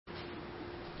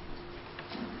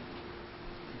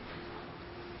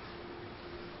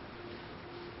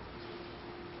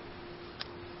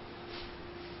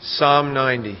Psalm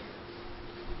 90.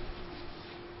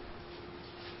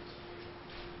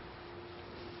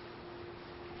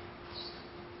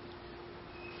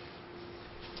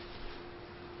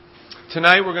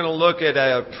 Tonight we're going to look at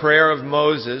a prayer of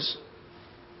Moses.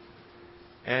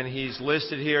 And he's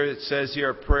listed here, it says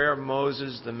here, a prayer of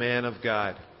Moses, the man of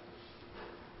God.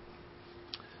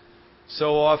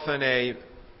 So often a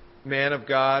man of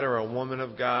God or a woman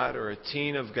of God or a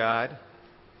teen of God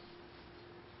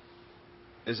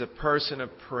is a person of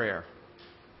prayer.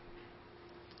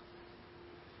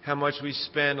 How much we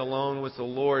spend alone with the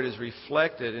Lord is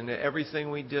reflected in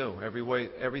everything we do,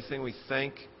 everything we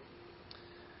think,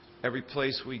 every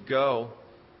place we go.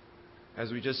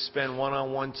 As we just spend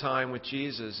one-on-one time with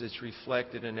Jesus, it's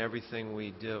reflected in everything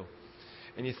we do.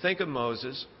 And you think of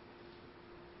Moses,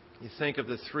 you think of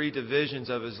the three divisions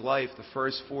of his life, the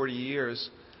first 40 years,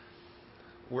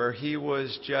 where he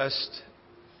was just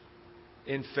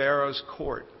in Pharaoh's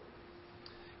court.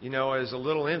 You know, as a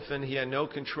little infant, he had no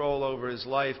control over his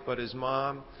life, but his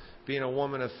mom, being a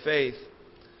woman of faith,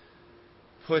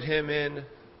 put him in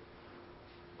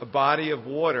a body of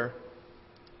water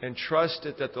and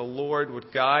trusted that the Lord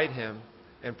would guide him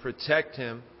and protect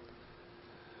him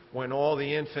when all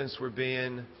the infants were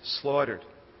being slaughtered.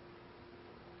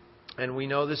 And we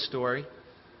know the story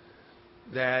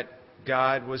that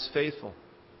God was faithful.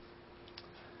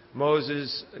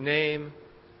 Moses' name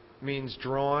means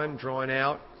drawn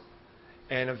out,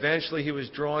 and eventually he was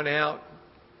drawn out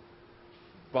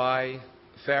by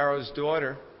Pharaoh's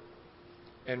daughter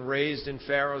and raised in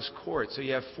Pharaoh's court. So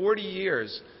you have 40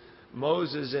 years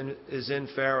Moses is in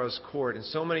Pharaoh's court. And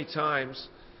so many times,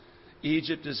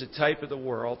 Egypt is a type of the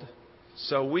world.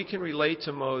 So we can relate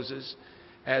to Moses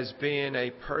as being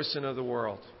a person of the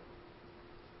world.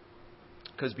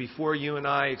 Because before you and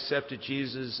I accepted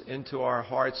Jesus into our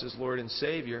hearts as Lord and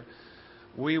Savior,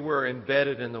 we were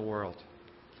embedded in the world.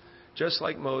 Just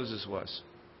like Moses was.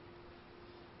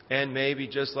 And maybe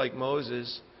just like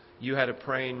Moses, you had a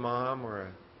praying mom or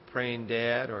a praying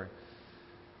dad or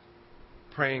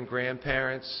praying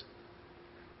grandparents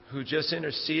who just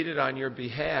interceded on your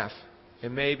behalf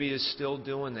and maybe is still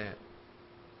doing that.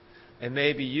 And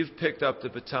maybe you've picked up the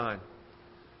baton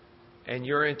and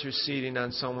you're interceding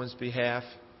on someone's behalf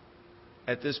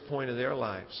at this point of their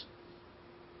lives.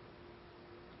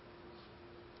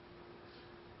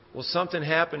 Well, something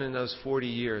happened in those 40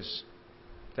 years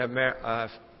that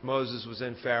Moses was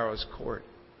in Pharaoh's court.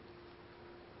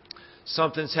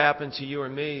 Something's happened to you or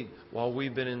me while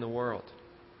we've been in the world.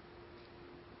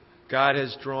 God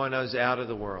has drawn us out of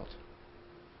the world.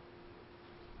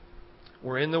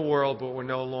 We're in the world, but we're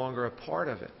no longer a part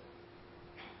of it.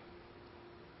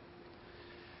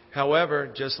 However,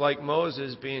 just like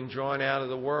Moses being drawn out of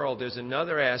the world, there's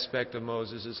another aspect of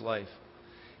Moses' life.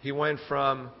 He went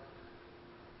from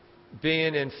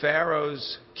being in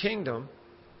Pharaoh's kingdom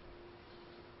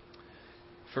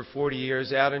for 40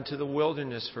 years out into the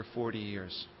wilderness for 40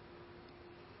 years.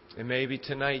 And maybe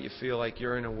tonight you feel like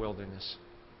you're in a wilderness.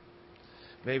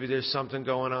 Maybe there's something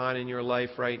going on in your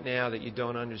life right now that you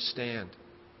don't understand.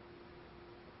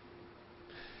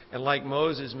 And like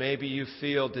Moses, maybe you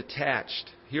feel detached.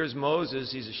 Here's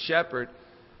Moses, he's a shepherd,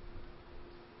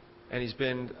 and he's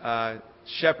been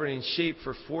shepherding sheep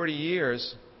for 40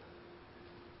 years.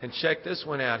 And check this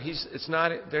one out.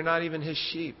 They're not even his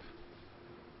sheep.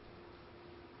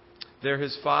 They're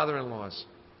his father-in-law's.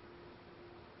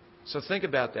 So think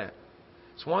about that.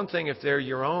 It's one thing if they're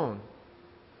your own,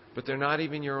 but they're not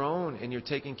even your own, and you're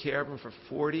taking care of them for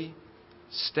 40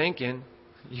 stinking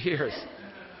years.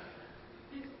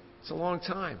 It's a long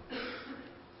time.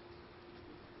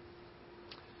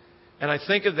 And I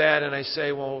think of that and I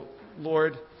say, well,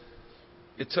 Lord,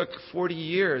 it took 40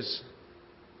 years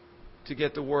to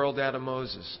get the world out of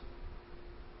Moses.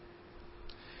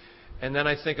 And then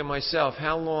I think of myself,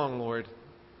 how long, Lord,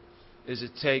 is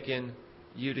it taking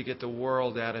you to get the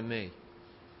world out of me?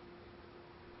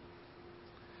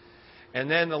 And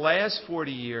then the last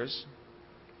 40 years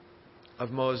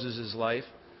of Moses' life,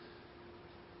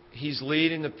 he's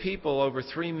leading the people, over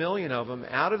 3 million of them,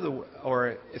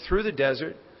 through the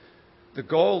desert. The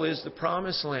goal is the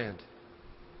promised land.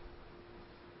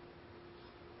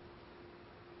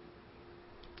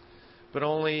 But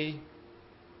only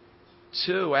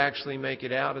 2 actually make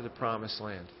it out of the promised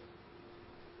land.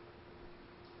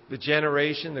 The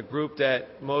generation, the group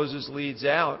that Moses leads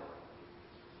out,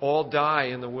 all die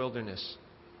in the wilderness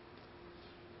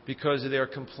because of their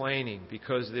complaining,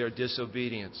 because of their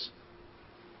disobedience.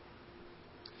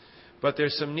 But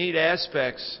there's some neat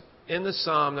aspects in the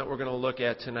psalm that we're going to look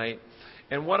at tonight.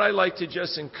 And what I'd like to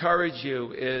just encourage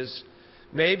you is,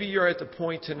 maybe you're at the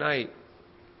point tonight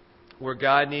where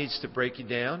God needs to break you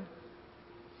down.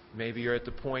 Maybe you're at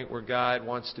the point where God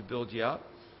wants to build you up.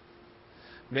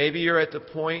 Maybe you're at the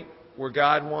point where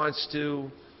God wants to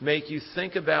make you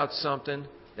think about something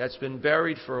that's been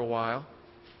buried for a while,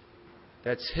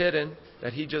 that's hidden,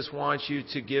 that He just wants you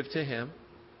to give to Him.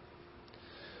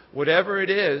 Whatever it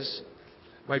is,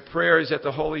 my prayer is that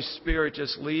the Holy Spirit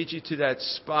just leads you to that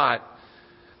spot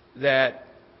that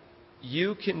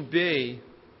you can be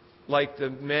like the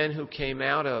men who came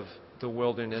out of the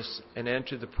wilderness and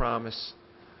entered the promised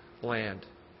land.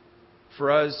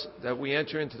 For us, that we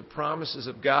enter into the promises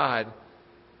of God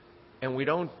and we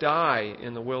don't die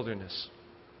in the wilderness.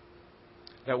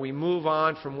 That we move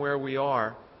on from where we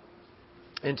are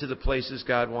into the places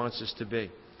God wants us to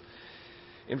be.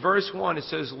 In verse 1 it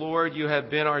says, Lord, you have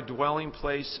been our dwelling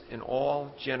place in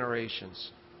all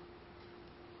generations.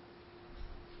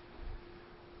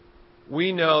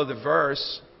 We know the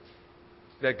verse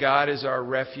that God is our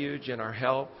refuge and our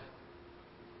help,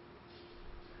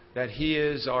 that He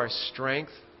is our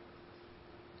strength.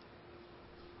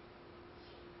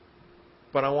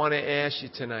 But I want to ask you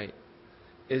tonight,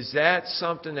 is that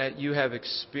something that you have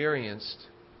experienced,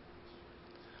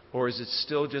 or is it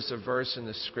still just a verse in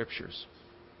the Scriptures?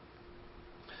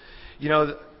 You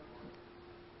know,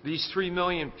 these 3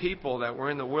 million people that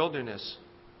were in the wilderness,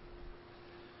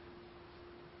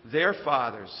 their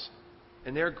fathers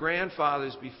and their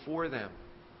grandfathers before them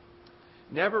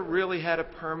never really had a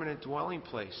permanent dwelling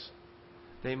place.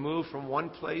 They moved from one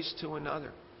place to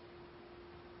another.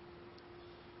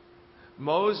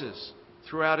 Moses,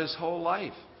 throughout his whole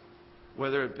life,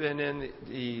 whether it had been in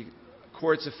the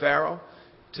courts of Pharaoh,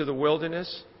 to the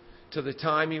wilderness, to the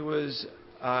time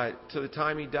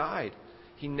he died,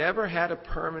 he never had a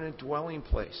permanent dwelling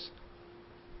place.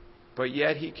 But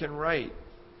yet he can write,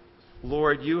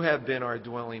 Lord, you have been our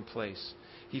dwelling place.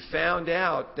 He found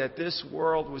out that this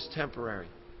world was temporary.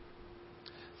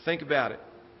 Think about it.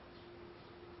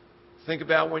 Think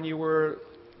about when you were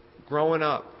growing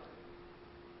up,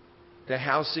 the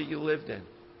house that you lived in.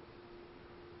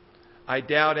 I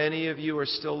doubt any of you are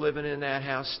still living in that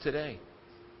house today.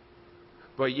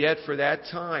 But yet for that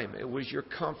time, it was your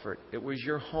comfort. It was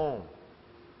your home.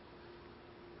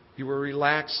 You were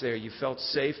relaxed there. You felt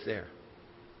safe there.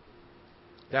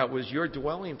 That was your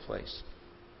dwelling place.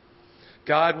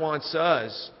 God wants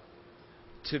us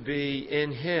to be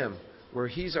in Him, where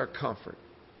He's our comfort.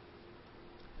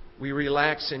 We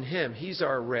relax in Him. He's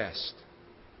our rest.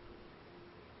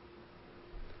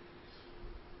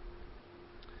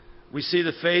 We see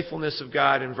the faithfulness of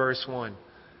God in verse 1.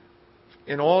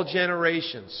 In all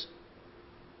generations,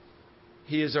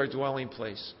 He is our dwelling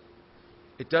place.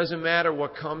 It doesn't matter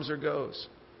what comes or goes.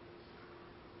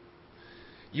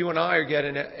 You and I are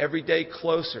getting every day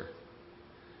closer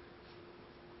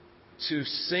to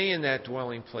seeing that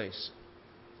dwelling place.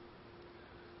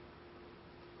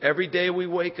 Every day we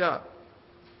wake up,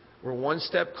 we're one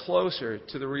step closer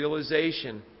to the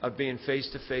realization of being face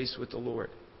to face with the Lord.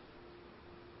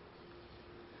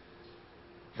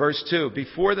 Verse 2,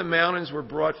 before the mountains were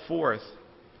brought forth,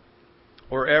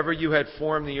 or ever you had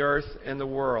formed the earth and the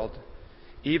world,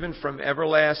 even from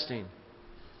everlasting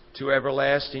to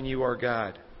everlasting you are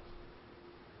God.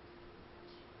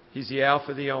 He's the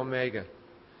Alpha, the Omega.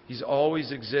 He's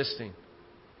always existing.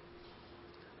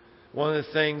 One of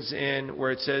the things in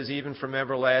where it says, even from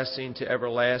everlasting to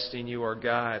everlasting you are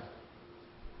God.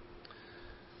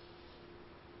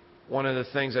 One of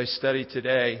the things I studied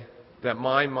today that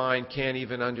my mind can't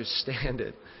even understand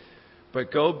it.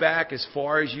 But go back as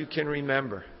far as you can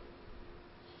remember.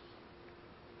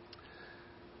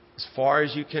 As far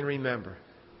as you can remember.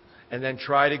 And then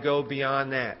try to go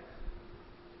beyond that.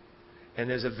 And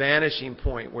there's a vanishing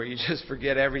point where you just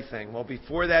forget everything. Well,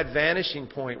 before that vanishing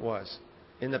point was,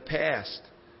 in the past,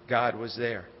 God was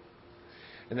there.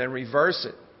 And then reverse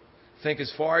it. Think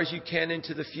as far as you can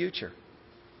into the future.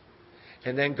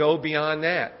 And then go beyond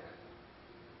that.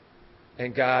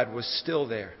 And God was still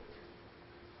there.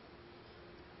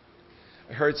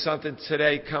 I heard something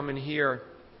today coming here,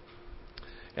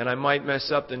 and I might mess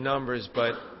up the numbers,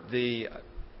 but the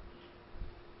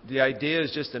idea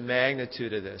is just the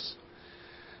magnitude of this.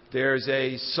 There's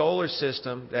a solar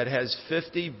system that has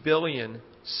 50 billion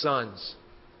suns.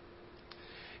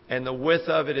 And the width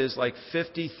of it is like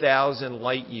 50,000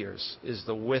 light years is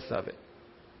the width of it.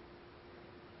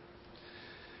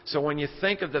 So when you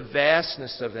think of the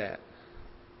vastness of that,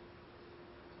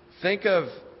 think of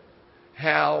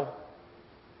how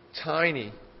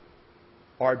tiny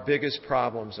our biggest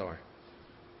problems are.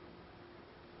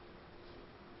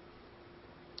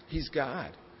 He's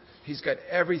God. He's got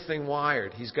everything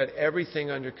wired. He's got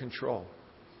everything under control.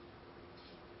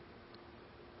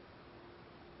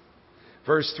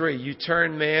 Verse 3, you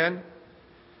turn man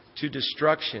to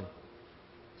destruction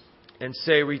and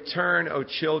say, return, O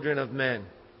children of men.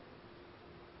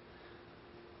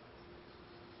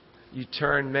 You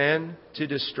turn men to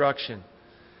destruction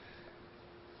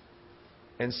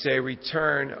and say,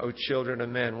 return, O children of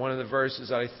men. One of the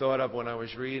verses I thought of when I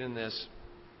was reading this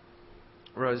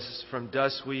was, from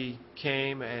dust we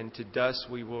came and to dust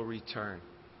we will return.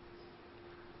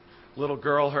 A little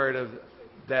girl heard of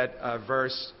that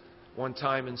verse one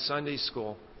time in Sunday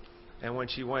school. And when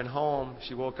she went home,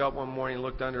 she woke up one morning,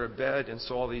 looked under her bed, and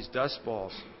saw these dust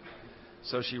balls.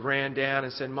 So she ran down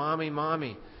and said, Mommy,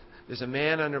 Mommy, there's a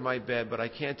man under my bed, but I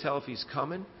can't tell if he's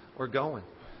coming or going.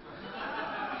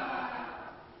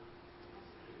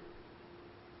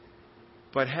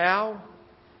 But how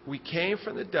we came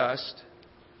from the dust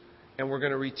and we're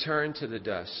going to return to the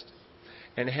dust.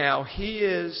 And how He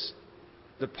is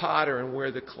the potter and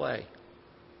we're the clay.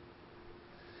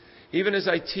 Even as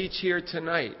I teach here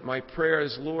tonight, my prayer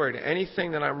is, Lord,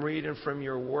 anything that I'm reading from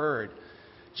Your Word,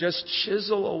 just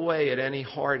chisel away at any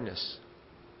hardness.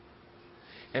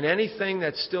 And anything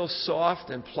that's still soft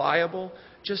and pliable,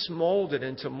 just mold it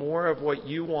into more of what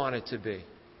You want it to be.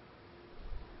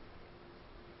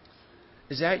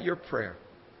 Is that your prayer?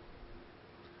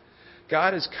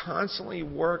 God is constantly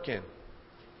working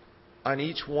on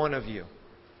each one of you.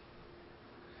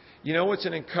 You know what's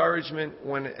an encouragement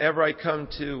whenever I come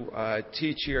to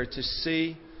teach here, to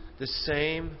see the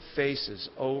same faces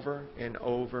over and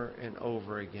over and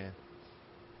over again.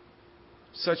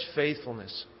 Such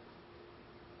faithfulness.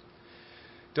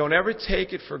 Don't ever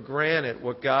take it for granted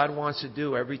what God wants to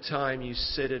do every time you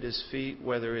sit at His feet,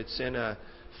 whether it's in a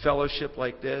fellowship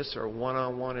like this or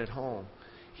one-on-one at home.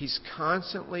 He's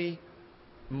constantly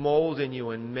molding you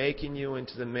and making you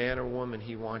into the man or woman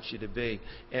He wants you to be,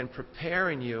 and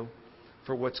preparing you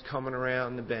for what's coming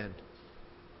around the bend.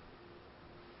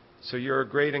 So you're a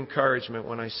great encouragement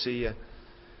when I see you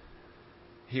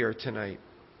here tonight.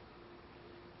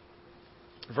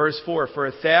 Verse 4, for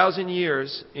 1,000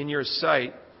 years in Your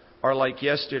sight are like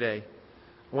yesterday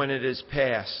when it is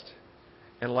past,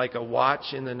 and like a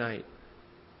watch in the night.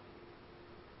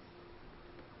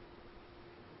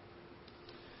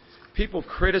 People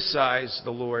criticize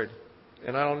the Lord.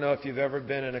 And I don't know if you've ever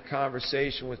been in a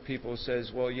conversation with people who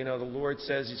says, well, you know, the Lord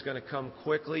says He's going to come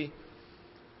quickly.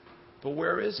 But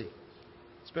where is He?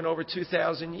 It's been over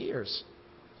 2,000 years,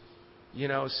 you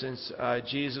know, since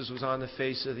Jesus was on the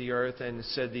face of the earth and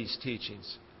said these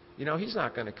teachings. You know, He's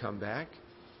not going to come back.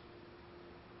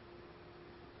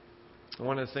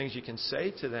 One of the things you can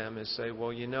say to them is say,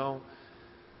 well, you know,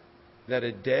 that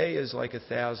a day is like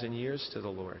 1,000 years to the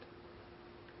Lord.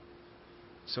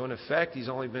 So in effect, He's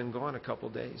only been gone a couple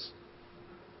days.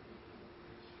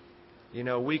 You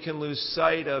know, we can lose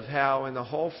sight of how in the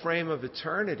whole frame of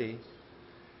eternity,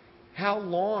 how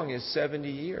long is 70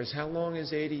 years? How long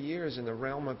is 80 years in the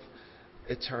realm of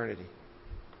eternity?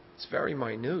 It's very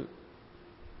minute.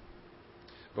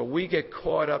 But we get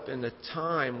caught up in the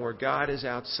time where God is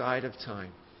outside of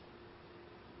time.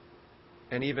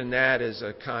 And even that is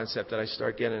a concept that I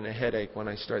start getting a headache when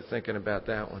I start thinking about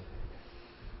that one.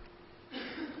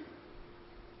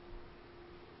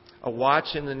 A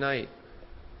watch in the night.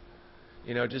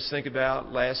 You know, just think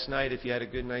about last night, if you had a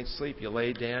good night's sleep, you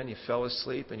laid down, you fell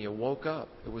asleep, and you woke up.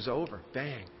 It was over.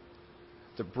 Bang.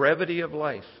 The brevity of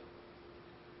life.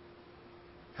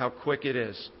 How quick it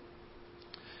is.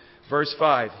 Verse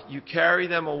 5, you carry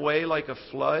them away like a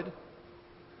flood.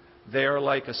 They are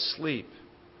like asleep.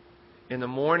 In the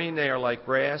morning they are like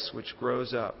grass which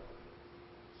grows up.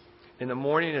 In the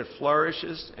morning it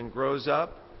flourishes and grows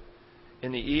up.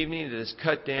 In the evening it is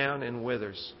cut down and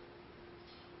withers.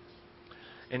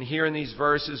 And here in these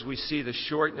verses we see the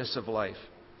shortness of life.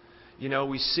 You know,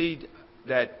 we see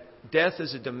that death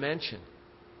is a dimension,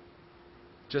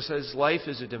 just as life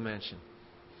is a dimension.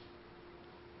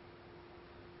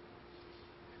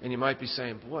 And you might be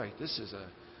saying, boy, this is a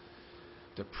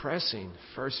depressing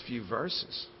first few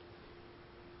verses.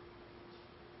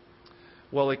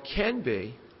 Well, it can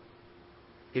be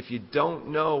if you don't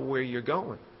know where you're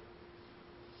going.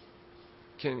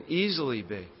 Can easily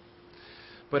be.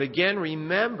 But again,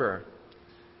 remember,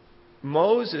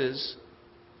 Moses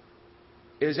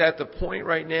is at the point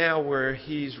right now where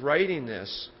he's writing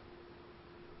this,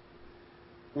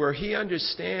 where he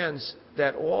understands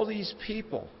that all these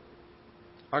people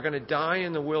are going to die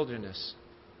in the wilderness.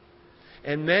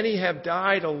 And many have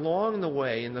died along the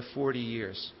way in the 40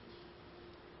 years.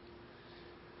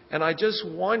 And I just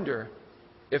wonder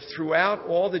if throughout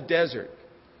all the desert,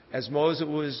 as Moses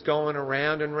was going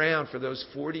around and around for those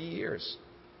 40 years.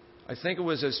 I think it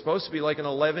was supposed to be like an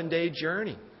 11-day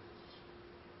journey.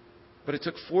 But it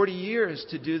took 40 years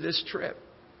to do this trip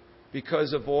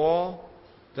because of all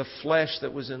the flesh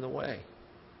that was in the way.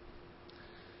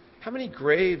 How many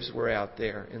graves were out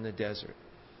there in the desert?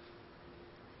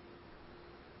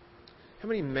 How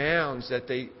many mounds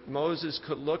that Moses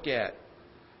could look at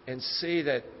and see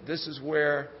that this is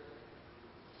where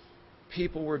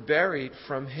people were buried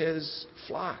from his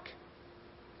flock?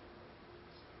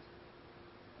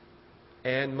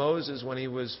 And Moses, when he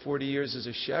was 40 years as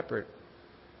a shepherd,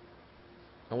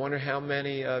 I wonder how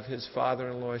many of his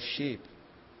father-in-law's sheep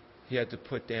he had to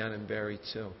put down and bury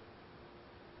too.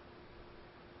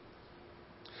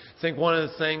 I think one of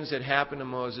the things that happened to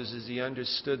Moses is he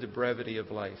understood the brevity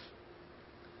of life.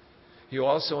 He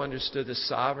also understood the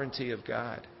sovereignty of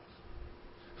God,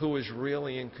 who was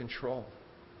really in control.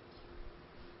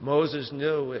 Moses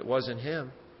knew it wasn't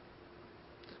him,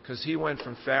 because he went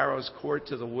from Pharaoh's court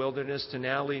to the wilderness to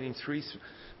now leading 3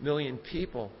 million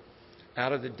people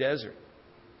out of the desert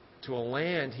to a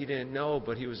land he didn't know,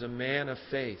 but he was a man of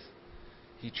faith.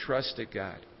 He trusted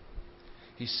God.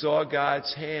 He saw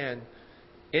God's hand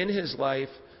in his life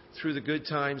through the good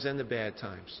times and the bad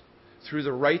times, through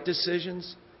the right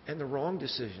decisions and the wrong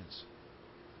decisions.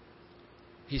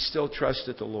 He still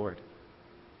trusted the Lord.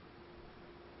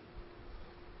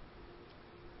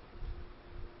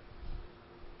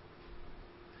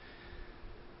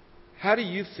 How do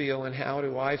you feel and how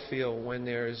do I feel when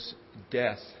there's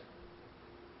death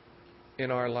in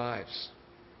our lives?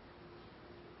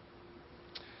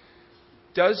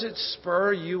 Does it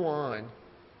spur you on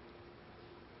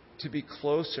to be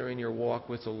closer in your walk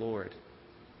with the Lord,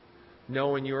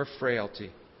 knowing your frailty,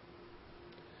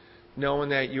 knowing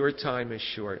that your time is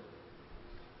short?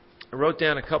 I wrote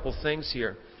down a couple things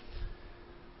here.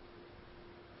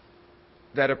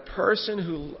 That a person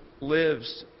who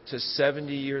lives to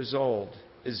 70 years old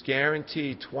is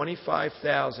guaranteed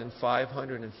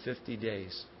 25,550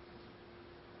 days.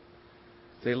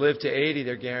 If they live to 80,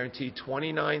 they're guaranteed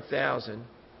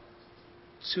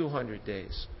 29,200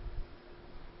 days.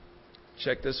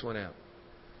 Check this one out.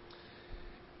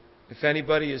 If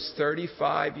anybody is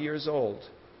 35 years old,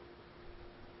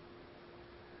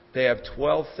 they have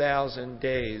 12,000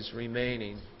 days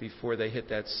remaining before they hit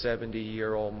that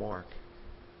 70-year-old mark.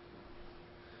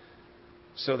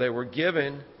 So they were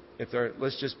given,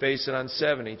 let's just base it on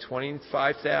 70,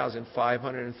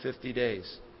 25,550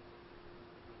 days.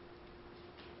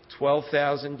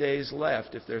 12,000 days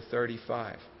left if they're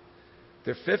 35. If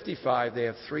they're 55, they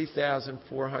have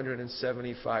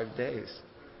 3,475 days.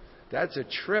 That's a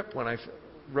trip when I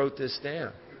wrote this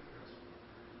down.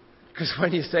 Because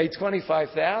when you say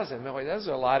 25,000, those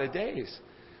are a lot of days.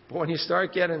 But when you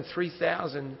start getting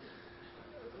 3,000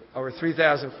 or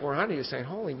 3,400, you're saying,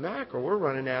 holy mackerel, we're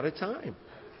running out of time.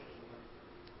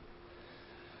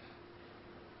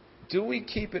 Do we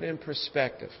keep it in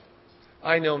perspective?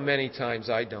 I know many times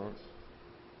I don't.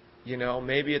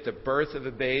 Maybe at the birth of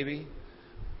a baby,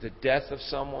 the death of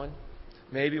someone,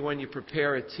 maybe when you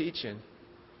prepare a teaching,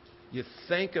 you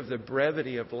think of the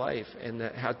brevity of life and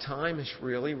how time is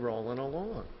really rolling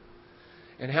along.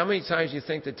 And how many times you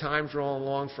think the time's rolling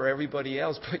along for everybody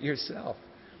else but yourself,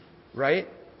 right?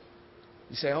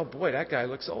 You say, oh boy, that guy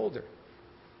looks older.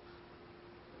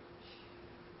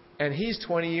 And he's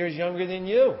 20 years younger than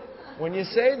you when you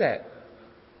say that.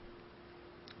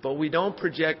 But we don't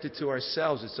project it to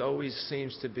ourselves. It always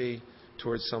seems to be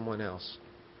towards someone else.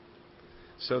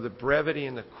 So the brevity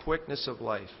and the quickness of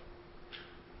life.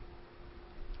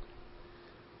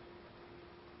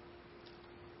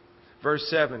 Verse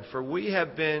 7, for we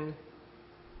have been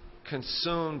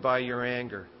consumed by your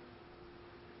anger,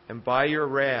 and by your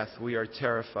wrath we are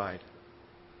terrified.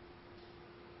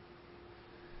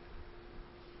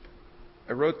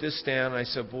 I wrote this down and I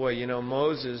said, boy,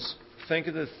 Moses, think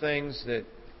of the things that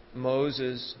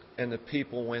Moses and the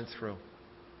people went through,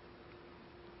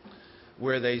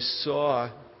 where they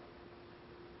saw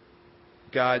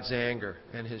God's anger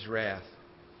and his wrath.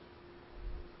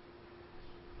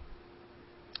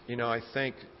 I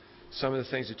think some of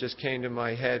the things that just came to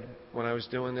my head when I was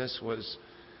doing this was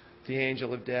the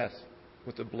angel of death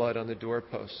with the blood on the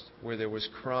doorpost, where there was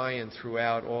crying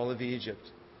throughout all of Egypt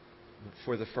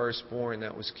for the firstborn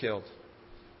that was killed.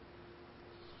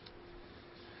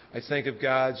 I think of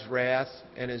God's wrath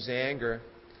and his anger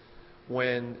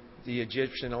when the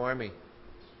Egyptian army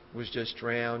was just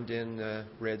drowned in the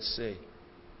Red Sea.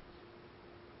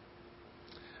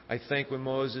 I think when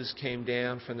Moses came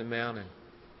down from the mountain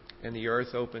and the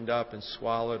earth opened up and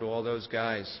swallowed all those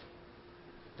guys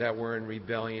that were in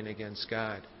rebellion against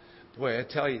God. Boy, I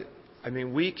tell you,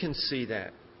 we can see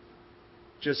that.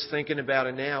 just thinking about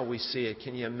it now, we see it.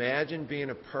 Can you imagine being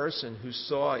a person who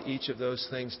saw each of those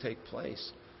things take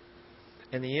place?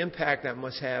 And the impact that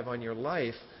must have on your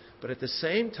life. But at the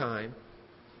same time,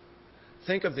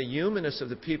 think of the humanness of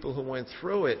the people who went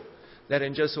through it, that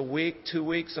in just a week, 2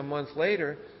 weeks, a month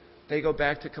later, they go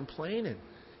back to complaining,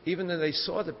 even though they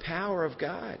saw the power of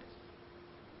God.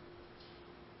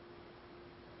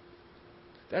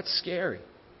 That's scary.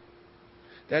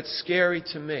 That's scary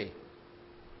to me.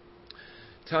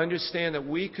 To understand that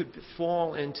we could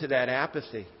fall into that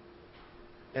apathy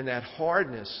and that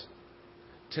hardness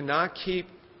to not keep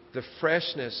the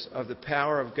freshness of the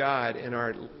power of God in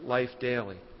our life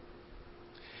daily.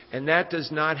 And that does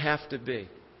not have to be.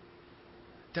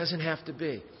 Doesn't have to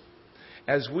be.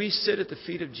 As we sit at the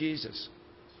feet of Jesus,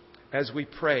 as we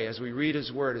pray, as we read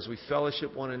His Word, as we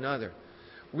fellowship one another,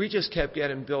 we just kept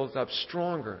getting built up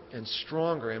stronger and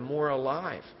stronger and more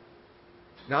alive.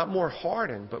 Not more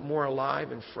hardened, but more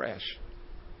alive and fresh.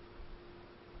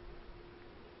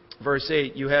 Verse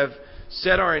 8, you have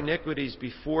set our iniquities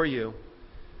before you,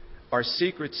 our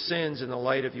secret sins in the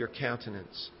light of your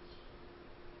countenance.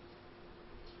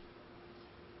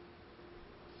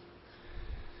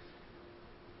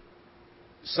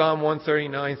 Psalm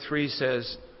 139:3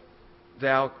 says,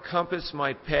 Thou compass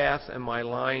my path and my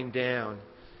lying down,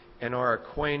 and are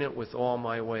acquainted with all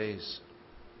my ways.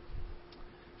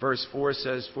 Verse 4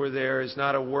 says, For there is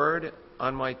not a word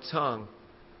on my tongue,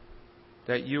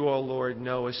 that you, O Lord,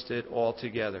 knowest it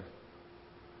altogether.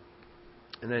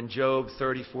 And then Job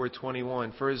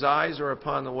 34:21, For his eyes are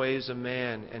upon the ways of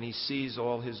man, and he sees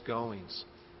all his goings.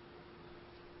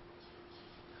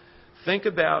 Think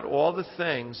about all the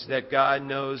things that God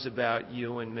knows about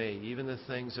you and me, even the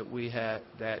things that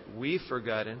we've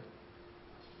forgotten,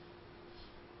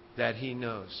 that He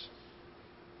knows.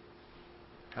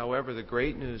 However, the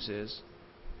great news is,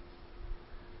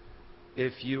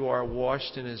 if you are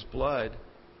washed in His blood,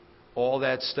 all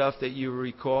that stuff that you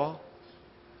recall,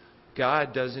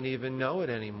 God doesn't even know it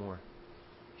anymore.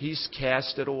 He's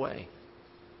cast it away.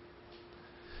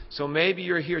 So maybe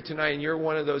you're here tonight and you're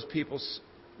one of those people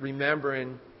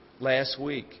remembering last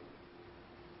week,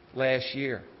 last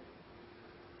year,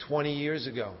 20 years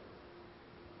ago.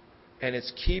 And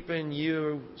it's keeping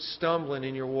you stumbling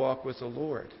in your walk with the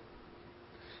Lord.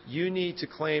 You need to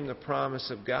claim the promise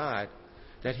of God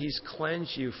that He's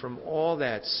cleansed you from all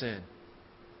that sin.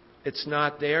 It's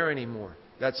not there anymore.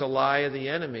 That's a lie of the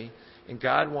enemy, and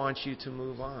God wants you to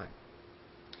move on.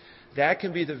 That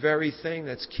can be the very thing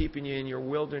that's keeping you in your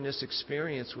wilderness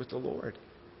experience with the Lord.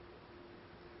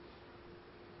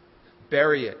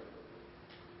 Bury it.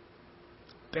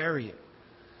 Bury it.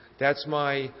 That's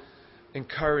my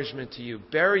encouragement to you.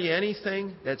 Bury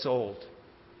anything that's old.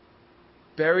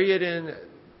 Bury it in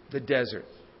the desert.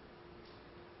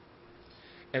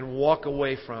 And walk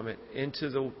away from it into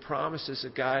the promises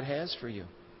that God has for you.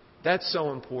 That's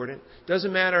so important.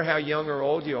 Doesn't matter how young or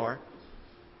old you are.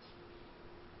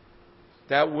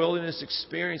 That wilderness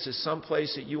experience is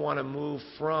someplace that you want to move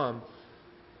from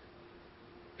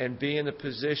and be in the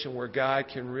position where God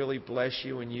can really bless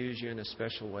you and use you in a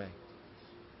special way.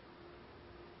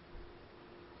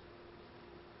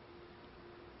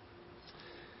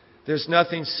 There's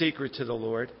nothing secret to the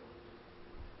Lord.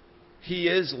 He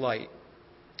is light.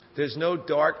 There's no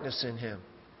darkness in Him.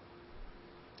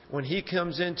 When He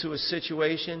comes into a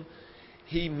situation,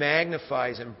 He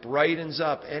magnifies and brightens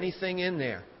up anything in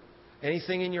there,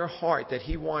 anything in your heart that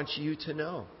He wants you to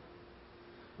know.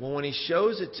 Well, when He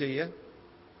shows it to you,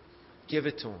 give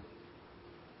it to Him.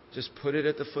 Just put it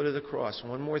at the foot of the cross.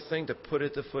 One more thing to put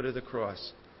at the foot of the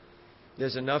cross.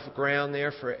 There's enough ground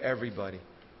there for everybody.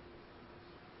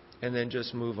 And then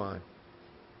just move on.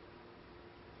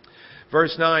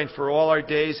 Verse 9, For all our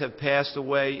days have passed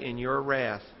away in your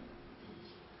wrath.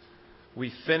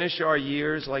 We finish our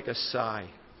years like a sigh.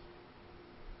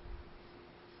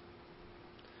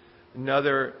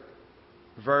 Another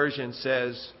version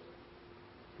says,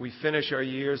 We finish our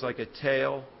years like a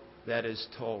tale that is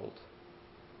told.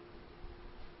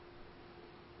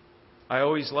 I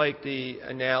always liked the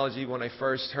analogy when I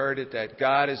first heard it that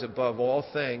God is above all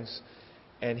things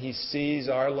and He sees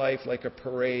our life like a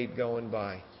parade going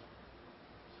by.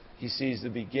 He sees the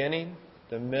beginning,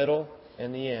 the middle,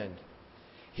 and the end.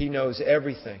 He knows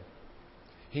everything.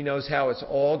 He knows how it's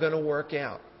all going to work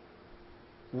out.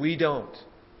 We don't.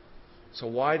 So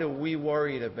why do we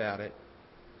worry about it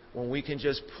when we can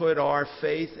just put our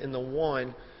faith in the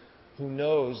one who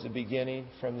knows the beginning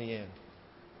from the end?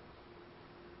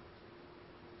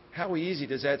 How easy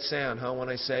does that sound, when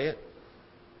I say it?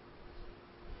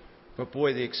 But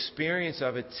boy, the experience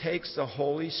of it takes the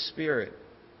Holy Spirit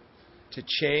to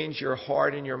change your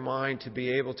heart and your mind to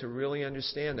be able to really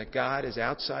understand that God is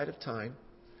outside of time,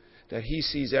 that He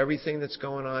sees everything that's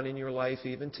going on in your life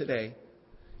even today,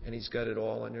 and He's got it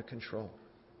all under control.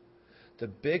 The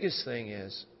biggest thing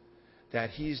is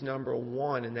that He's number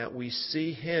one and that we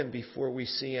see Him before we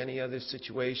see any other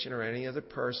situation or any other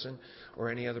person or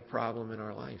any other problem in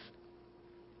our life.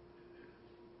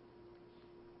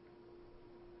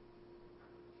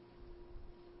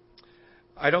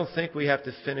 I don't think we have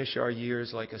to finish our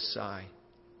years like a sigh.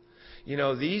 You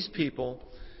know, these people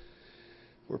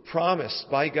were promised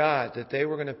by God that they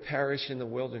were going to perish in the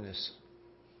wilderness.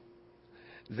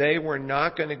 They were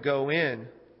not going to go in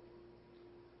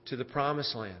to the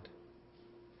promised land.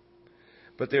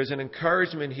 But there's an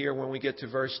encouragement here when we get to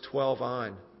verse 12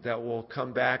 on that will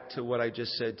come back to what I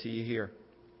just said to you here.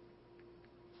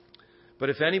 But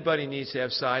if anybody needs to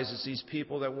have sighs, it's these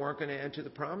people that weren't going to enter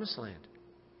the promised land.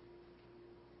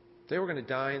 They were going to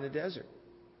die in the desert.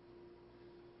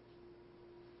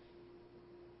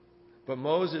 But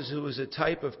Moses, who is a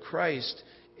type of Christ,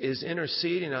 is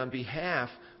interceding on behalf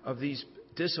of these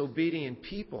disobedient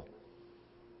people.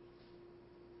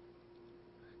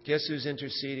 Guess who's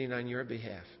interceding on your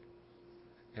behalf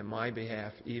and my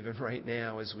behalf, even right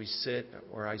now as we sit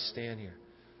or I stand here?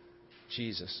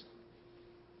 Jesus.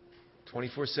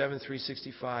 24/7,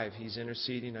 365, He's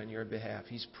interceding on your behalf.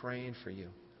 He's praying for you.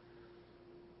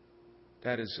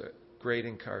 That is a great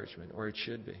encouragement, or it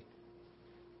should be.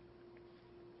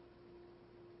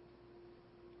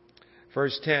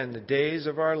 Verse 10, the days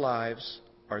of our lives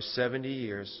are 70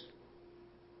 years,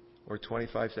 or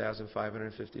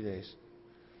 25,550 days.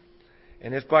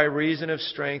 And if by reason of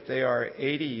strength they are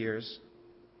 80 years,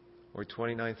 or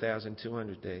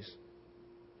 29,200 days.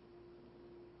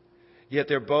 Yet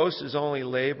their boast is only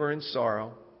labor and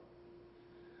sorrow,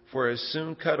 for it is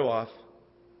soon cut off,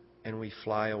 and we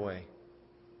fly away.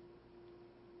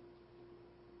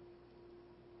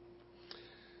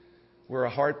 We're a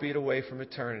heartbeat away from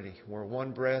eternity. We're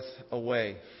one breath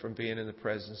away from being in the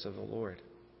presence of the Lord.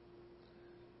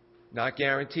 Not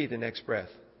guaranteed the next breath.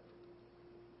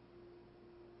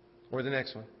 Or the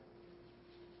next one.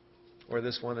 Or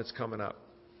this one that's coming up.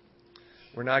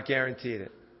 We're not guaranteed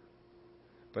it.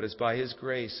 But it's by His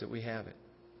grace that we have it.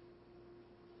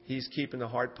 He's keeping the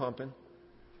heart pumping,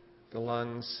 the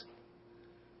lungs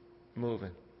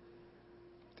moving,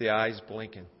 the eyes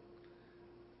blinking.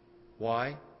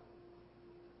 Why?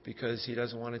 Because He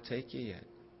doesn't want to take you yet.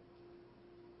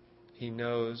 He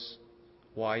knows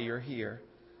why you're here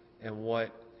and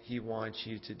what He wants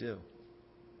you to do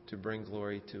to bring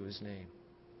glory to His name.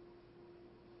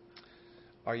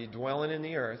 Are you dwelling in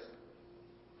the earth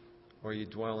or are you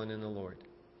dwelling in the Lord?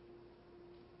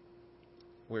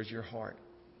 Where's your heart?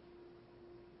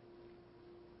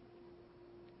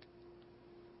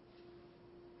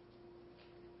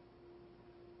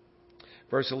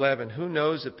 Verse 11, who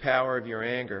knows the power of your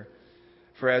anger?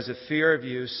 For as the fear of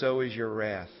you, so is your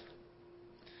wrath.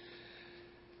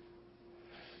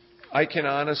 I can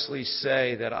honestly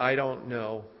say that I don't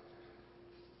know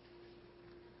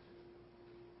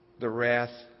the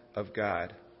wrath of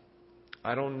God.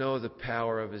 I don't know the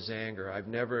power of His anger. I've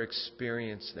never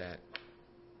experienced that.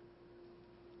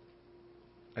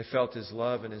 I felt His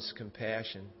love and His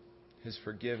compassion, His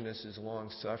forgiveness, His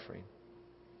long-suffering.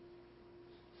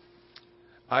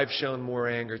 I've shown more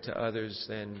anger to others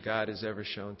than God has ever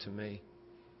shown to me.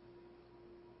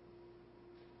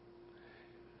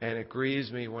 And it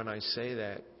grieves me when I say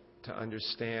that, to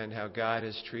understand how God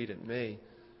has treated me.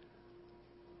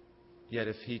 Yet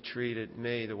if He treated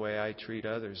me the way I treat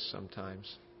others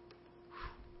sometimes,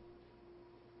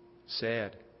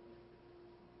 sad.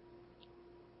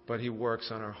 But He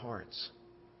works on our hearts.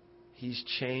 He's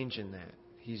changing that.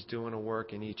 He's doing a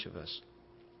work in each of us.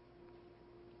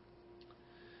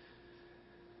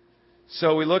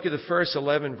 So we look at the first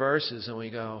 11 verses and we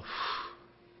go,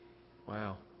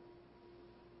 wow,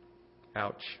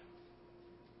 ouch.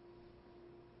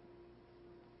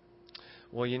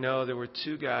 Well, you know, there were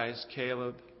two guys,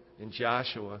 Caleb and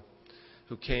Joshua,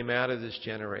 who came out of this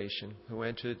generation, who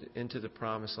entered into the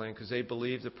promised land because they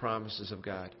believed the promises of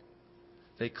God.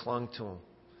 They clung to Him.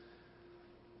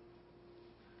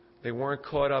 They weren't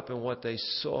caught up in what they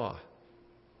saw.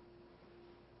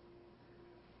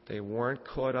 They weren't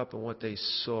caught up in what they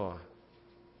saw.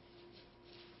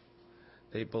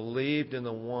 They believed in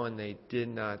the one they did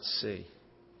not see.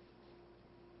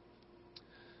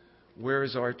 Where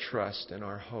is our trust and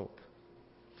our hope?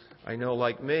 I know,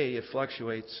 like me, it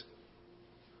fluctuates.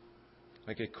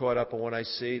 I get caught up in what I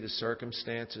see, the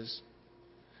circumstances.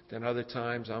 Then other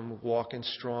times I'm walking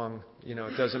strong. You know,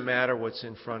 it doesn't matter what's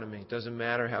in front of me. It doesn't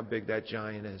matter how big that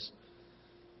giant is.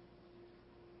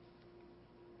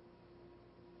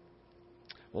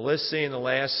 Well, let's see in the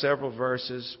last several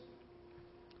verses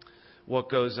what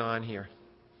goes on here.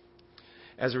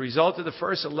 As a result of the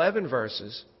first 11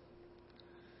 verses,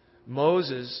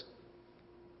 Moses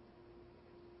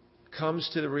comes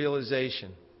to the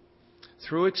realization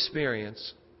through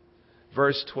experience,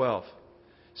 verse 12.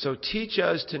 So teach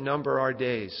us to number our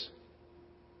days,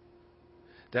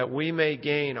 that we may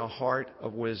gain a heart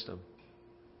of wisdom.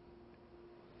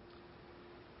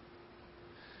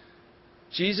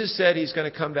 Jesus said He's going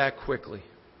to come back quickly.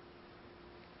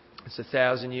 It's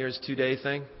 1,000 years, 2-day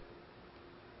thing.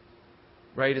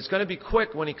 Right? It's going to be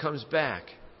quick when He comes back.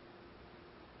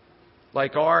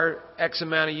 Like our X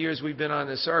amount of years we've been on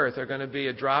this earth are going to be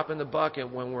a drop in the bucket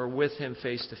when we're with Him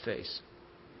face to face.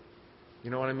 You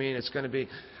know what I mean? It's going to be...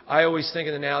 I always think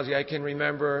of the analogy, I can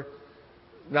remember,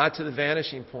 not to the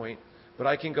vanishing point, but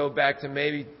I can go back to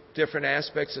maybe different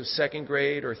aspects of second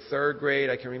grade or third grade.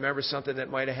 I can remember something that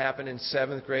might have happened in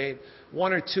seventh grade.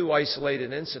 1 or 2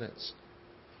 isolated incidents.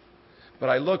 But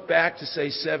I look back to, say,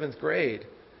 seventh grade,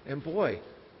 and boy,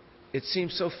 it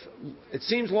seems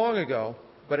long ago,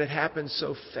 but it happened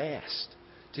so fast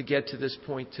to get to this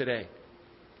point today.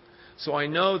 So I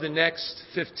know the next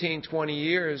 15, 20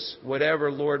 years, whatever,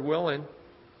 Lord willing,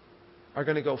 are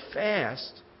going to go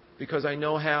fast because I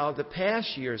know how the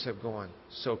past years have gone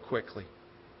so quickly.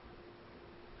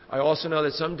 I also know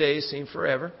that some days seem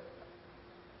forever.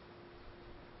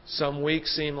 Some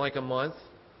weeks seem like a month.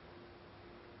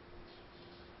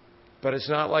 But it's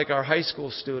not like our high school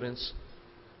students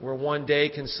where one day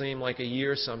can seem like a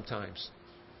year sometimes.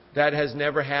 That has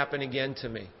never happened again to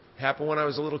me. It happened when I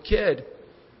was a little kid,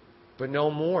 but no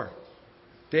more.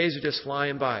 Days are just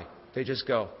flying by. They just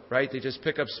go, right? They just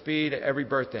pick up speed every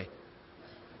birthday.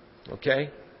 Okay?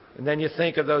 And then you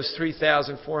think of those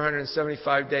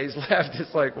 3,475 days left.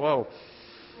 It's like, whoa.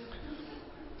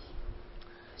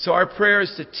 So our prayer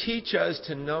is to teach us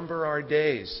to number our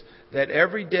days. That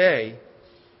every day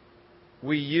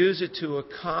we use it to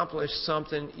accomplish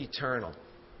something eternal.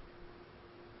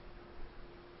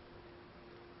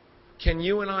 Can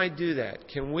you and I do that?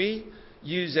 Can we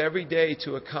use every day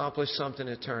to accomplish something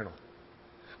eternal?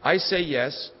 I say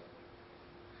yes.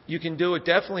 You can do it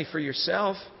definitely for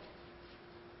yourself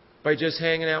by just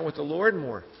hanging out with the Lord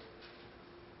more.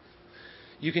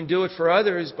 You can do it for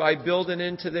others by building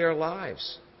into their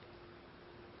lives,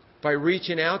 by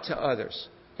reaching out to others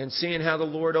and seeing how the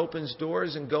Lord opens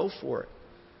doors and go for it.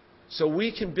 So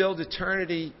we can build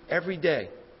eternity every day.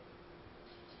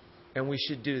 And we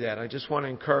should do that. I just want to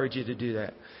encourage you to do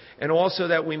that. And also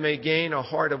that we may gain a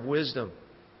heart of wisdom.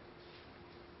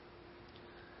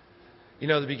 You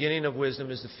know, the beginning of wisdom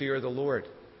is the fear of the Lord.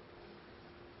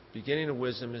 The beginning of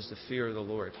wisdom is the fear of the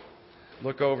Lord.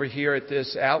 Look over here at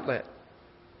this outlet.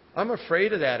 I'm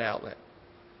afraid of that outlet.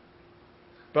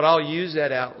 But I'll use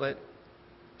that outlet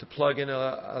to plug in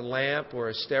a lamp or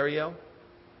a stereo.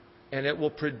 And it will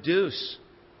produce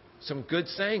some good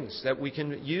things that we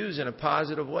can use in a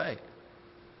positive way.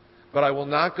 But I will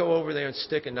not go over there and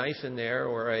stick a knife in there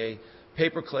or a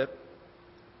paper clip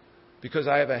because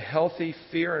I have a healthy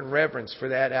fear and reverence for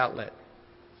that outlet.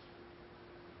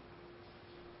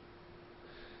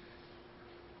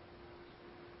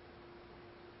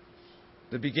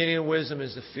 The beginning of wisdom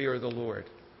is the fear of the Lord.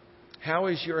 How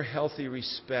is your healthy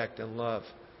respect and love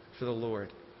for the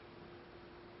Lord?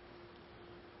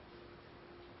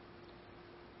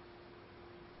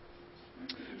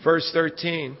 Verse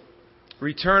 13,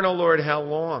 return, O Lord, how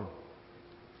long?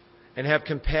 And have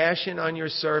compassion on your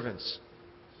servants.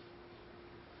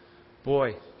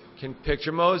 Boy, can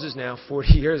picture Moses now, 40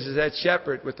 years as that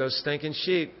shepherd with those stinking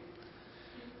sheep.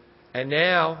 And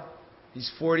now,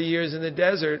 he's 40 years in the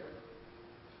desert.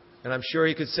 And I'm sure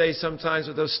he could say sometimes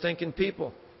with those stinking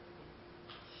people.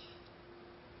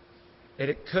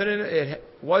 It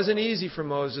wasn't easy for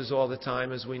Moses all the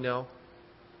time, as we know.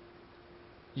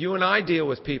 You and I deal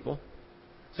with people.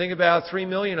 Think about 3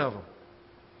 million of them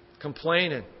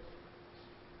complaining.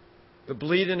 The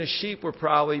bleating of sheep were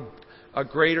probably a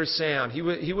greater sound. He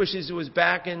wishes he was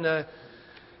back in the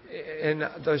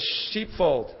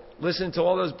sheepfold, listening to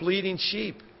all those bleating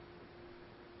sheep,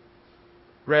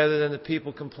 rather than the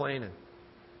people complaining.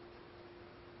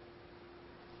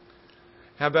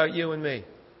 How about you and me?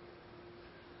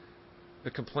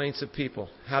 The complaints of people.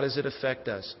 How does it affect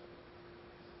us?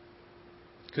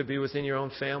 Could be within your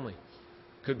own family.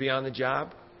 Could be on the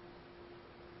job.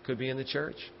 Could be in the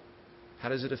church. How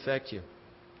does it affect you?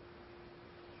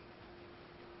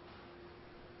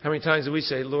 How many times do we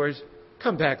say, Lord,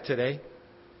 come back today?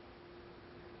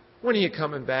 When are you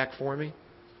coming back for me?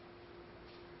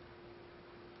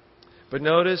 But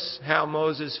notice how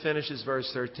Moses finishes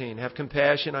verse 13. Have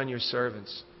compassion on your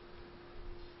servants.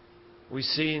 We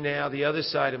see now the other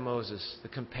side of Moses, the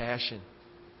compassion,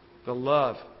 the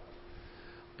love.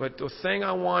 But the thing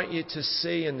I want you to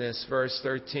see in this verse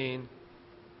 13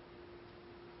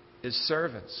 is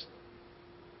servants.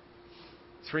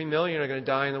 3 million are going to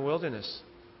die in the wilderness.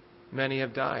 Many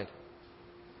have died.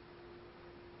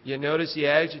 You notice the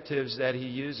adjectives that he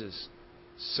uses.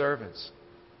 Servants.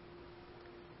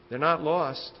 They're not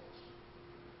lost.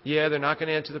 Yeah, they're not going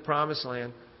to enter the promised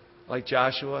land like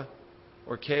Joshua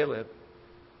or Caleb.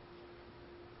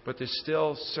 But they're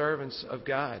still servants of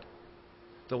God.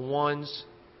 The ones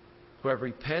who have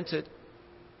repented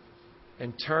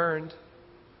and turned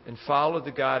and followed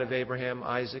the God of Abraham,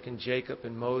 Isaac, and Jacob,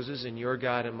 and Moses, and your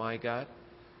God and my God.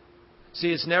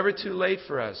 See, it's never too late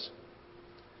for us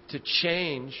to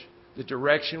change the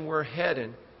direction we're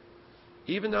heading.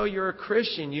 Even though you're a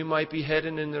Christian, you might be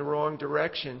heading in the wrong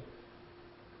direction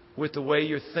with the way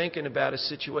you're thinking about a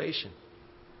situation.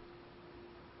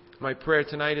 My prayer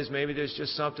tonight is maybe there's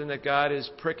just something that God is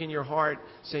pricking your heart,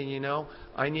 saying, you know,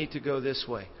 I need to go this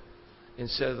way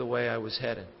instead of the way I was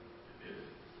headed.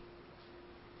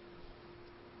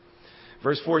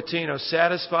 Verse 14, "Oh,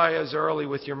 satisfy us early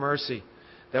with your mercy,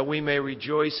 that we may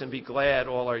rejoice and be glad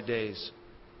all our days."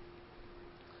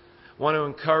 I want to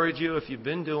encourage you, if you've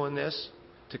been doing this,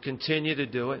 to continue to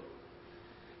do it.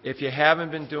 If you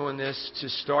haven't been doing this, to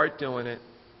start doing it.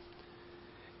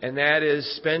 And that is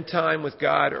spend time with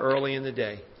God early in the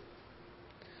day.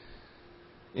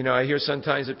 You know, I hear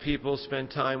sometimes that people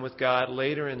spend time with God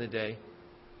later in the day,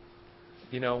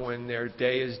 you know, when their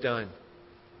day is done.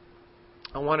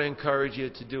 I want to encourage you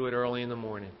to do it early in the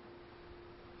morning,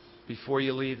 before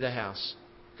you leave the house.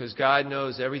 Because God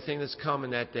knows everything that's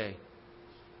coming that day.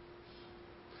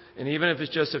 And even if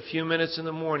it's just a few minutes in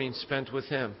the morning spent with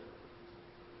Him,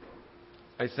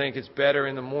 I think it's better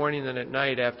in the morning than at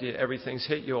night after everything's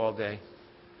hit you all day.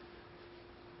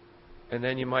 And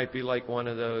then you might be like one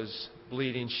of those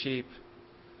bleeding sheep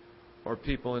or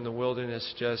people in the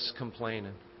wilderness just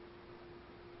complaining.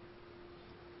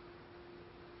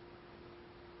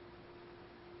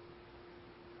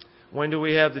 When do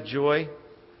we have the joy?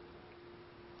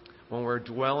 When we're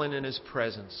dwelling in His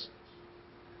presence.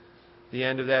 The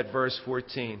end of that verse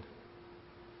 14.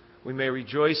 We may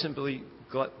rejoice and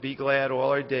be glad all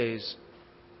our days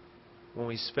when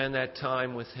we spend that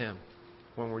time with Him,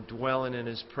 when we're dwelling in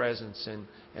His presence,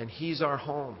 and He's our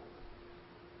home.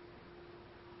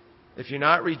 If you're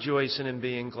not rejoicing and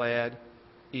being glad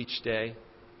each day,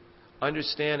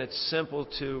 understand it's simple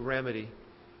to remedy.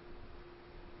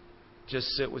 Just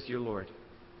sit with your Lord.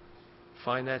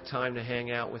 Find that time to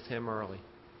hang out with Him early,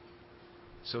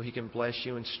 so He can bless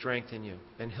you and strengthen you,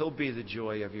 and He'll be the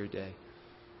joy of your day.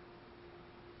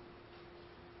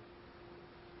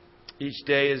 Each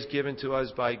day is given to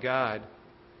us by God,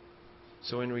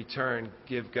 so in return,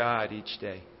 give God each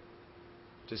day.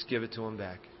 Just give it to Him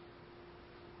back.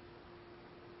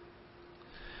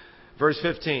 Verse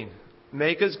 15,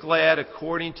 "Make us glad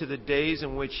according to the days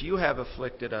in which you have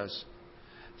afflicted us,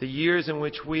 the years in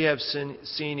which we have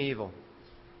seen evil."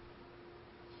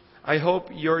 I hope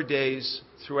your days,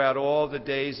 throughout all the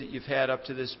days that you've had up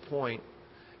to this point,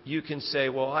 you can say,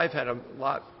 well, I've had a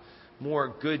lot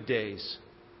more good days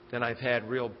than I've had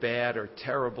real bad or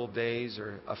terrible days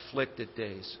or afflicted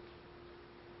days.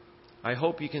 I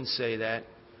hope you can say that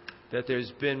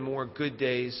there's been more good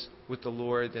days with the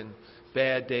Lord than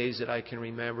bad days that I can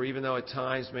remember, even though at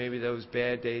times maybe those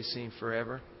bad days seem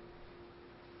forever.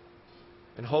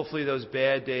 And hopefully those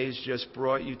bad days just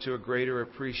brought you to a greater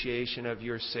appreciation of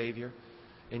your Savior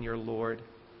and your Lord,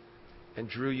 and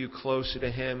drew you closer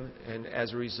to Him, and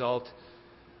as a result,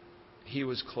 He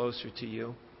was closer to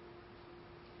you.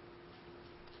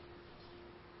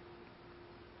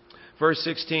 Verse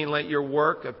 16, "Let your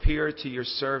work appear to your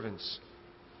servants,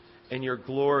 and your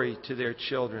glory to their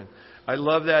children." I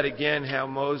love that again, how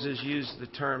Moses used the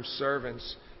term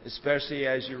servants, especially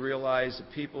as you realize the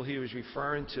people he was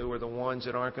referring to are the ones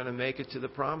that aren't going to make it to the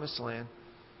promised land.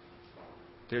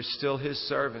 They're still His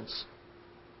servants.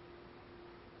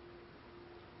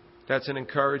 That's an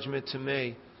encouragement to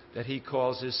me that He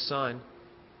calls His son,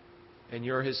 and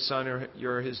you're His son or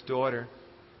you're His daughter,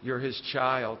 you're His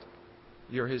child,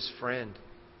 you're His friend.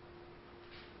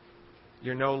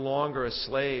 You're no longer a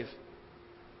slave,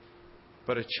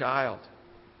 but a child.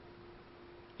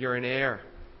 You're an heir.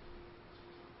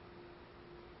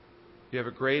 You have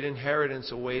a great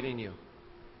inheritance awaiting you.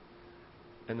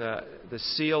 And the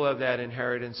seal of that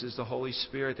inheritance is the Holy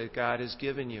Spirit that God has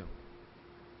given you.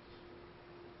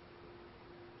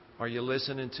 Are you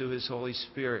listening to His Holy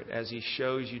Spirit as He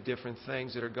shows you different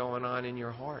things that are going on in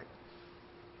your heart,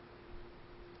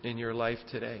 in your life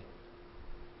today?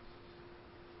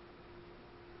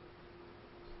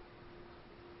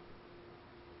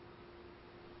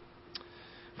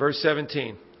 Verse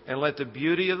 17, and let the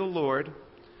beauty of the Lord,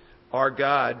 our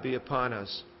God, be upon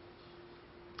us,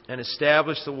 and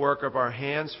establish the work of our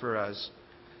hands for us.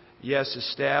 Yes,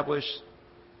 establish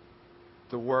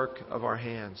the work of our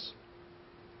hands.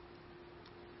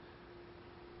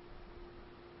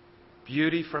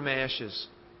 Beauty from ashes.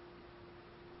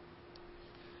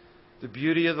 The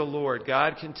beauty of the Lord.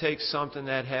 God can take something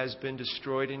that has been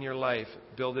destroyed in your life,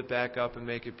 build it back up and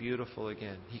make it beautiful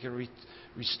again. He can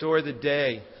restore the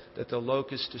day that the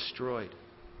locust destroyed.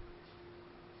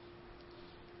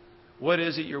 What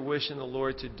is it you're wishing the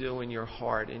Lord to do in your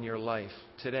heart, in your life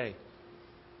today?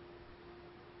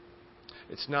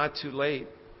 It's not too late,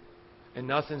 and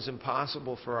nothing's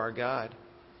impossible for our God.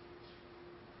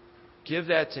 Give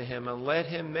that to Him and let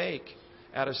Him make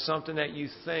out of something that you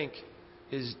think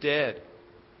is dead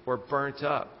or burnt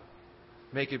up,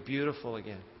 make it beautiful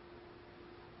again.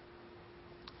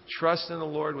 Trust in the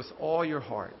Lord with all your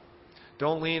heart.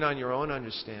 Don't lean on your own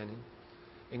understanding.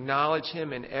 Acknowledge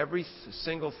Him in every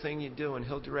single thing you do, and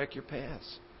He'll direct your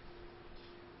paths.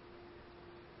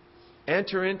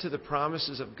 Enter into the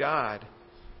promises of God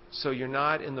so you're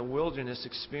not in the wilderness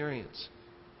experience.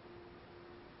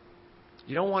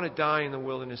 You don't want to die in the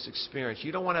wilderness experience.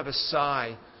 You don't want to have a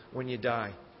sigh when you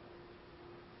die.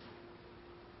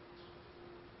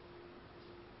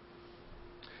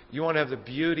 You want to have the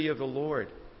beauty of the Lord.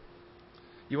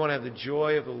 You want to have the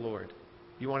joy of the Lord.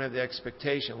 You want to have the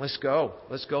expectation. Let's go.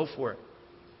 Let's go for it.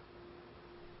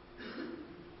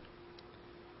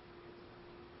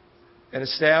 And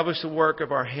establish the work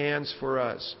of our hands for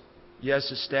us.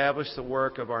 Yes, establish the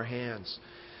work of our hands.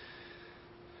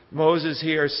 Moses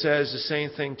here says the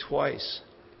same thing twice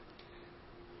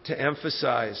to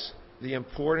emphasize the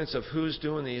importance of who's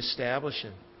doing the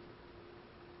establishing.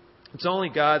 It's only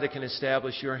God that can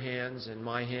establish your hands and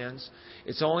my hands.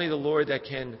 It's only the Lord that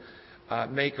can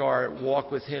make our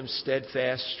walk with Him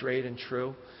steadfast, straight, and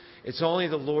true. It's only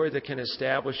the Lord that can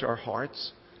establish our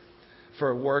hearts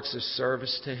for works of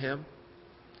service to Him.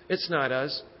 It's not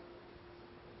us.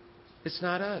 It's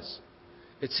not us.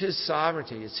 It's His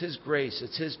sovereignty. It's His grace.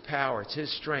 It's His power. It's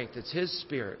His strength. It's His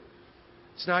Spirit.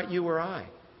 It's not you or I.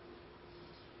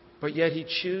 But yet He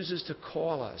chooses to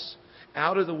call us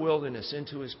out of the wilderness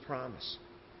into His promise.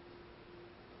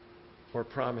 Or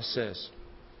promises.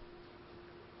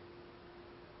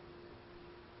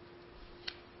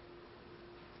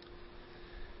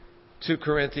 Two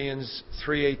Corinthians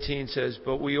 3:18 says,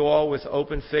 but we all with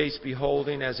open face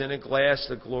beholding as in a glass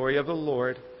the glory of the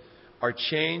Lord are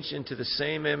changed into the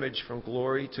same image from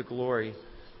glory to glory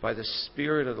by the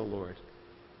Spirit of the Lord.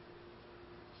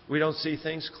 We don't see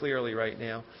things clearly right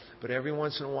now, but every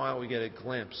once in a while we get a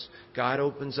glimpse. God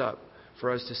opens up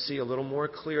for us to see a little more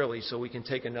clearly so we can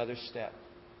take another step.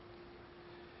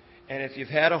 And if you've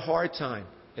had a hard time,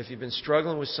 if you've been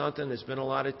struggling with something, there's been a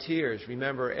lot of tears,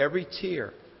 remember every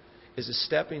tear is a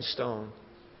stepping stone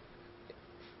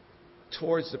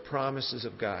towards the promises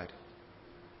of God,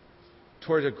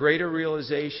 toward a greater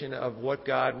realization of what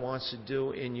God wants to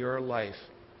do in your life,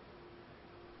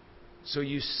 so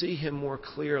you see Him more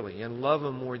clearly and love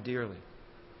Him more dearly.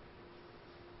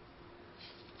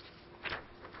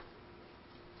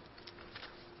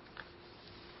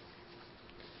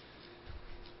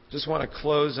 Just want to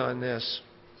close on this.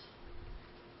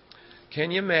 Can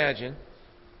you imagine?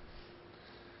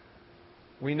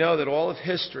 We know that all of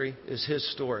history is His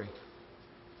story.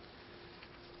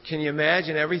 Can you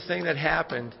imagine everything that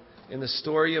happened in the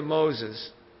story of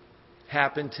Moses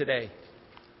happened today?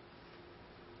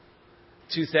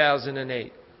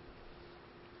 2008.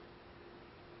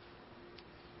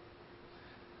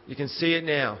 You can see it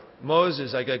now.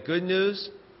 Moses, I got good news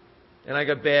and I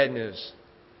got bad news.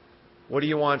 What do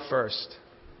you want first?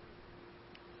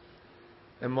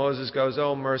 And Moses goes,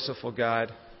 oh, merciful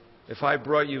God, if I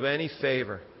brought you any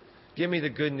favor, give me the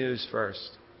good news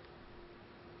first.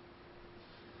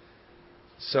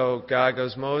 So God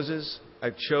goes, Moses,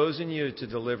 I've chosen you to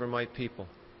deliver my people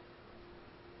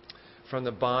from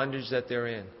the bondage that they're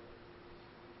in.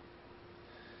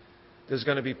 There's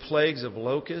going to be plagues of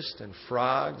locusts and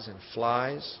frogs and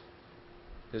flies.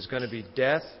 There's going to be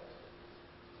death.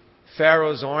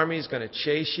 Pharaoh's army is going to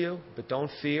chase you, but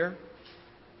don't fear,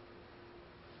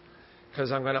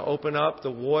 because I'm going to open up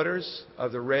the waters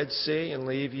of the Red Sea and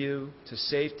leave you to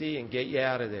safety and get you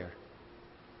out of there.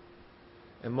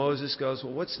 And Moses goes,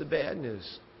 well, what's the bad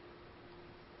news?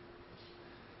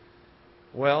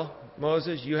 Well,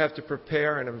 Moses, you have to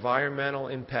prepare an environmental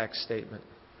impact statement.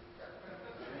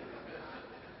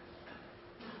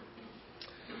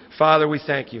 Father, we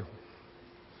thank you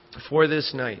for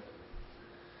this night.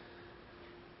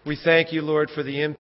 We thank you, Lord, for the impact